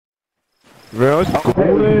Well, it's cool.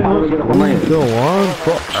 Go on,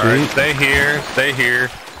 fuck. Alright, stay here, stay here,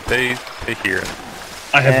 stay here.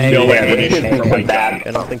 I have no ammunition for my gun.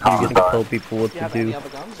 I don't think you get to tell people what to do.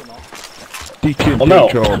 Well, no.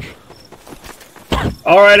 Charge.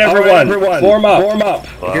 Alright, everyone, form up. Form up.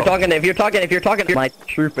 If you're talking to my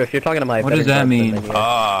trooper, if you're talking to my. What does that mean?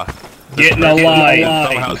 Getting alive.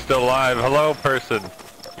 Somehow still alive. Hello, person.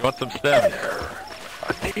 You want some stems?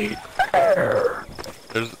 I need air.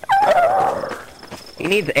 There's. He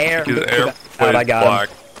needs air. His air I got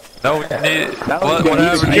him. No, we need. What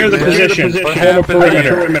happened? Secure the position. Form a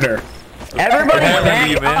perimeter.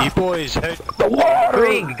 Everybody, back! You boys, hey.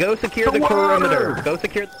 Krieg, go secure the perimeter. Go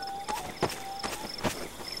secure.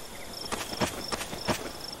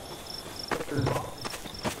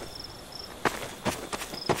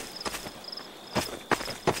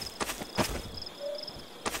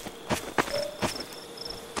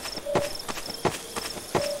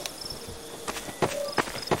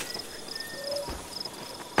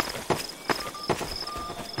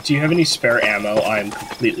 Do you have any spare ammo? I am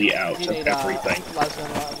completely out of everything.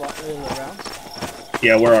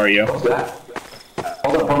 Yeah, where are you? Hold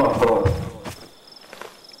on.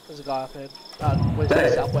 There's a guy up here.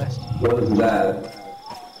 West, southwest. What is that?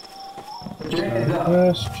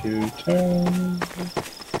 Southwest, 210.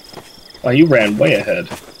 Oh, you ran way ahead.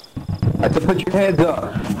 I have to put your hands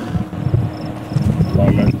up.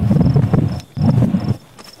 Moment.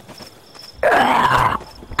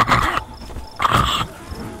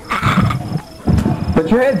 Put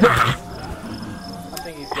your hands up. I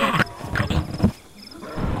think he's dead.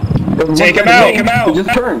 Take him out! Take him out! Just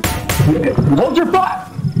turn. Hold your butt.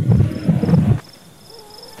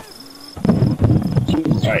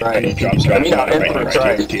 Jesus Alright, I need Christ. drop right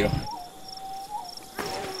next to you.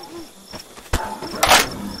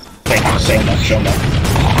 Thank you so much, so much.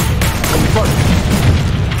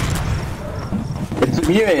 It's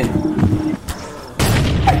immune.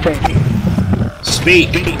 I think. Speak!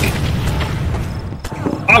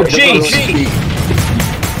 Oh, jeez!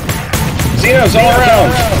 Xenos all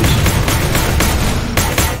around!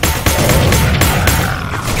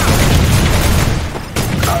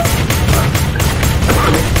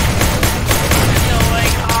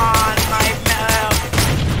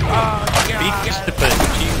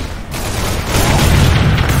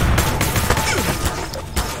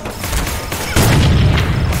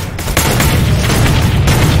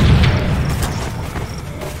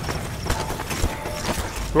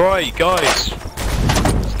 Right, guys.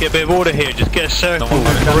 Let's get a bit of order here. Just get a circle. Come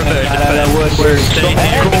on, Guardsman,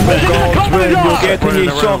 you're getting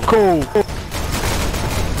it so cool.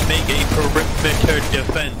 Make a perimeter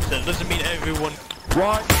defense. That doesn't mean everyone.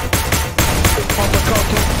 Right. On the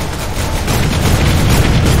contact.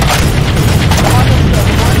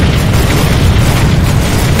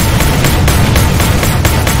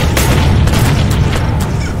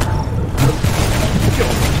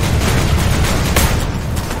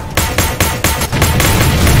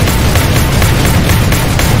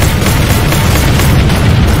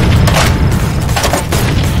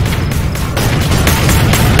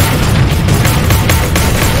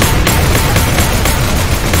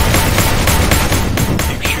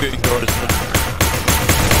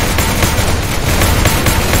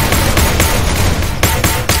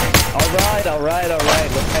 Alright.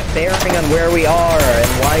 Look at bearing on where we are and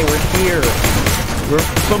why we're here. We're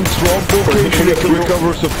some swamp location to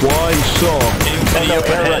recover supplies, so. Any up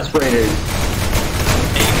ahead. Aim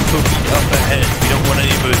to be up ahead. We don't want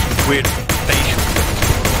any of those weird facial.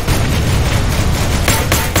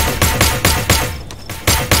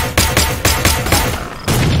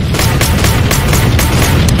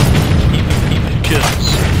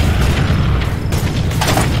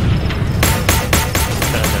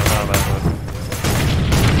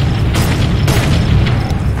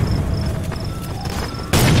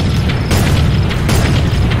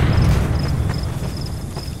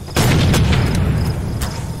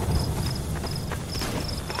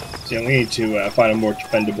 So we need to find a more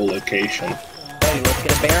defendable location. Hey, let's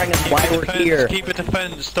get a bearing on why we're here. Keep a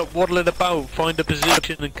defense, stop waddling about, find a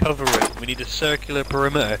position and cover it. We need a circular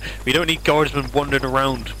perimeter. We don't need guardsmen wandering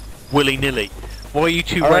around willy-nilly. Why are you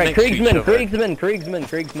two right next to each other?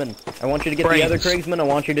 Kriegsman. I want you to get the other Kriegsman. I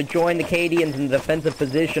want you to join the Cadians in the defensive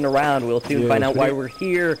position around. We'll soon find out why we're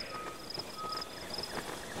here.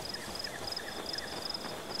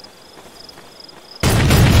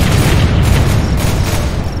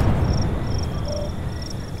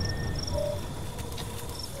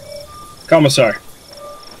 Commissar.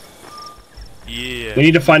 Yeah. We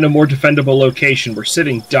need to find a more defendable location. We're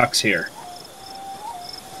sitting ducks here.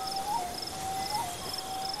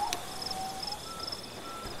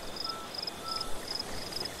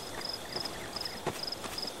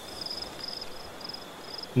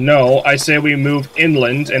 No, I say we move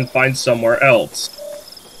inland and find somewhere else.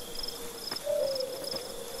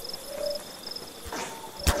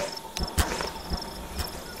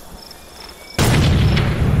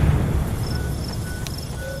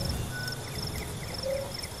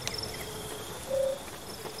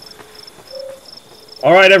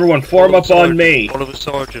 Alright, everyone, form up on me. Follow the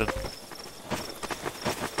sergeant.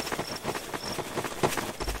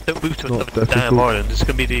 Don't move to another damn island, it's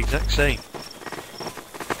going to be the exact same.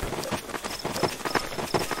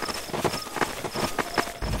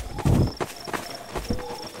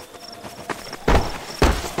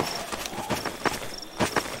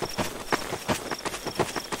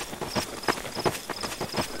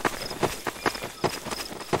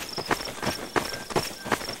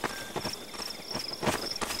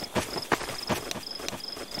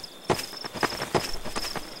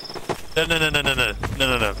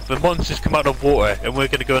 No. The monsters come out of water, and we're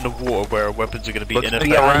gonna go in the water where our weapons are gonna be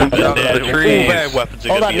ineffective. around the trees. All their weapons are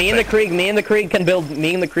Hold gonna on, be me and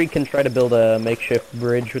the Krieg can try to build a makeshift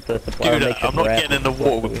bridge with the supply. Dude, I'm not getting in the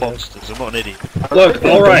water with monsters. I'm not an idiot. Look,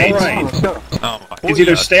 alright. It's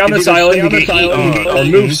either stay on this island and get eaten, or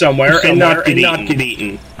move somewhere and not get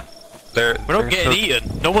eaten. We're not getting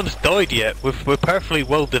eaten. No one's died yet. We're perfectly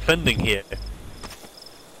well defending here.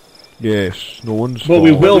 Yes, no one's. But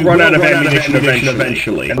we will run out of ammunition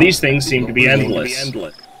eventually, and these things seem to be endless.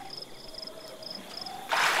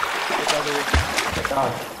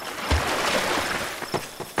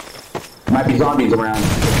 Might be zombies around.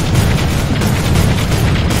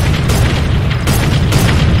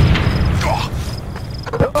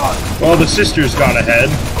 Well, the sister's gone ahead.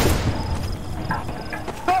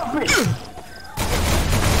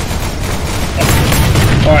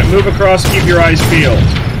 Alright, move across, keep your eyes peeled.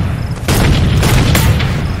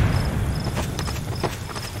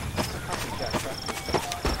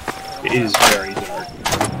 It is very dark.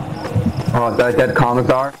 Oh, is that a dead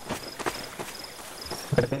commissar?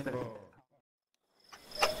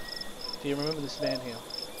 Do you remember this man here?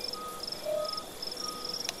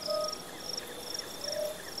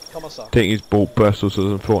 Commissar. Taking his bolt pistol so it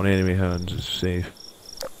doesn't fall in enemy hands, it's safe.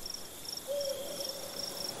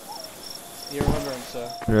 Do you remember him,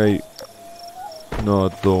 sir? Right. No,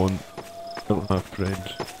 I don't. I don't have friends.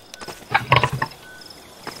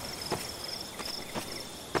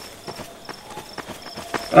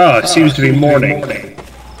 Oh, it seems to be morning.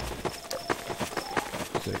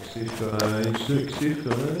 65,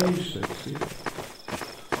 65, 65.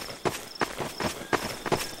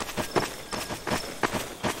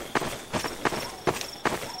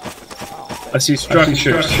 I see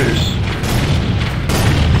structures.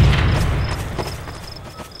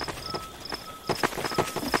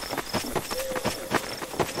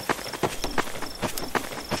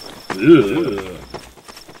 Ugh.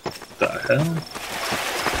 The hell?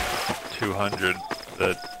 200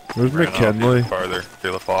 that Where's ran McKinley? off farther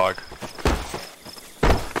through the fog.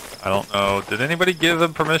 I don't know. Did anybody give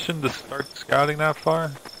them permission to start scouting that far?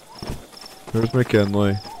 Where's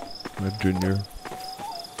McKinley? My junior.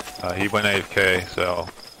 He went AFK, so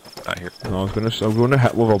not here. No, I'm gonna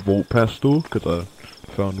hit with a bolt pistol because I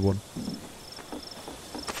found one.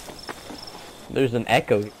 There's an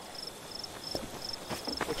echo.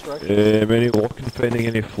 Which direction? Any luck in finding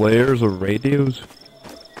any flares or radios?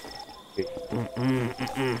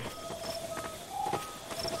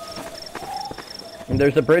 And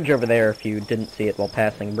there's a bridge over there if you didn't see it while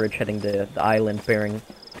passing. Bridge heading to the island bearing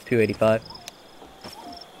 285.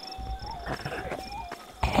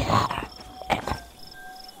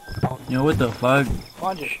 Yo, what the fuck?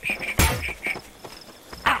 Behind you.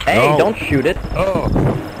 Hey, No. don't shoot it. Oh,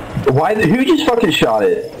 Who just fucking shot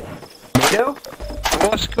it? NATO?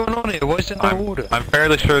 what's going on here? Why is there no order? I'm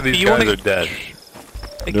fairly sure these You guys wanna- are dead.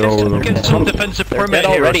 Get some defensive They're perimeter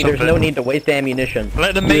dead here or already. There's no something. need to waste ammunition.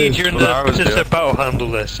 Let the major and that's what I the was sister doing. battle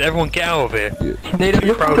handle this. Everyone get out of here. NATO,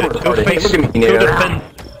 you're Crowded. Go retarded. face. Look at me, Go NATO. defend.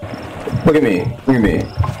 Look at me. Look at me.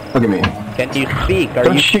 Look at me. Can you speak? Are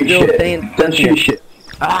Don't you shoot still shit. saying Don't shoot shit.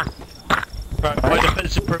 Right, by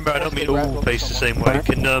defensive perimeter, I don't mean all face the same way. You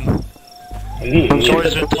can, Don't shoot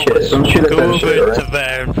Sergeant that Thomas, shit. Don't shoot go that over shit, to alright?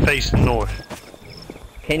 there and face north.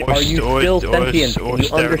 are you still sentient? Can you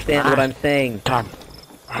stare. understand what I'm saying? I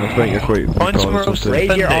think you're quite Find somewhere else to Raise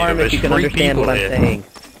your defend arm it. if you can There's understand three what I'm people saying.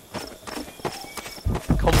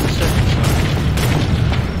 here. Common sense.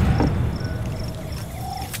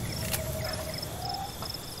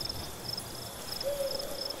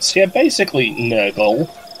 See, I basically Nurgle,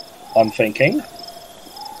 I'm thinking.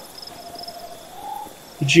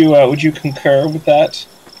 Would you concur with that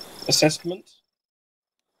assessment?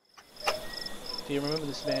 Do you remember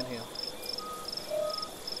this man here?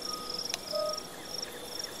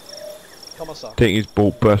 Commissar. Taking his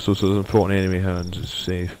bolt pistol so it doesn't fall in enemy hands is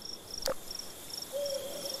safe.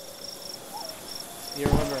 You're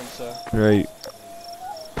remembering, sir. Right.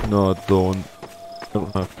 No, I don't. I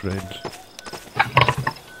don't have friends.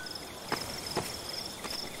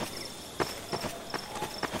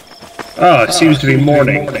 Oh, it seems to be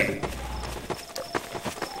morning.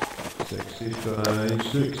 65,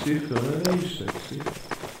 65, 60.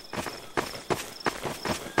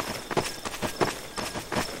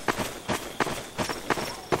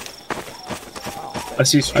 I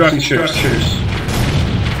see structures.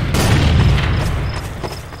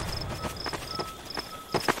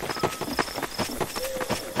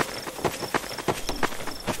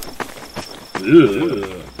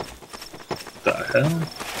 Ugh. The hell?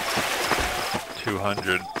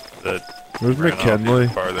 200 that Where's ran McKinley?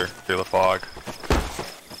 off farther through the fog.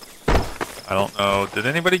 I don't know. Did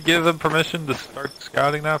anybody give them permission to start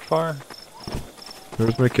scouting that far?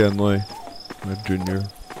 Where's McKinley? My junior.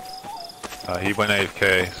 He went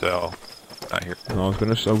AFK, so not here. No, I'm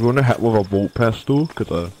gonna hit with a bolt pistol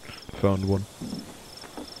because I found one.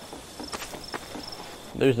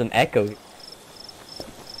 There's an echo.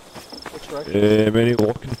 Which direction? Any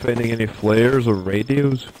luck in finding any flares or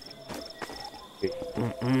radios?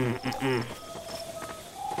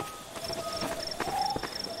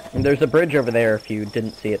 And there's a bridge over there if you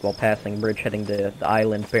didn't see it while passing. Bridge heading to the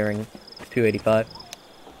island bearing 285.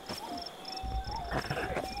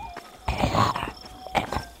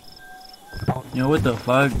 Yo, what the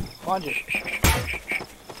fuck? Find you.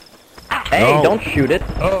 Hey, No. don't shoot it.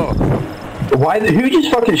 Oh, Who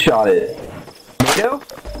just fucking shot it? Mito?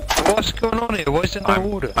 what's going on here? Why isn't there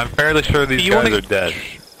order? I'm fairly sure these You guys wanna- are dead.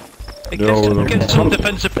 Get some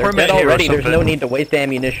defensive They're perimeter dead here or already, there's something. no need to waste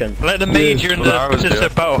ammunition. Let the major and that's what I the was sister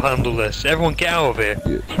doing. battle handle this. Everyone get out of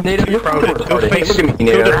here. Native, you're Crowded. Go retarded. face. Look at me,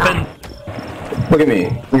 Go Native. defend. Look at me.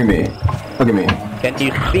 Look at me. Look at me. Can't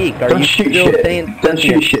you speak? Are Don't you shoot still shit. saying Don't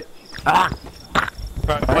shoot sentient? shit.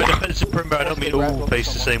 Right, my defensive perimeter, I don't mean all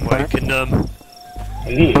face the same way. Can Don't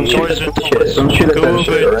shoot Guardsman at that shit. Don't shoot at go that over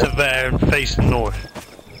shit, to alright? there and face the north.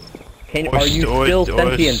 Are you still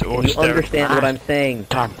sentient? Can you Oyster. understand what I'm saying?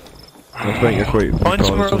 I think you're quite Find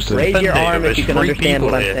somewhere else to Raise defend your it. arm if There's you can 3 understand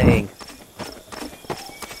what people I'm here. saying.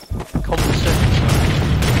 Common sense.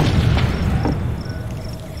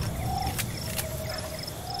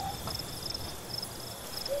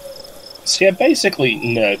 So yeah, basically,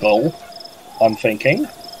 Nurgle, I'm thinking.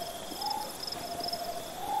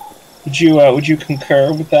 Would you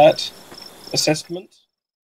concur with that assessment?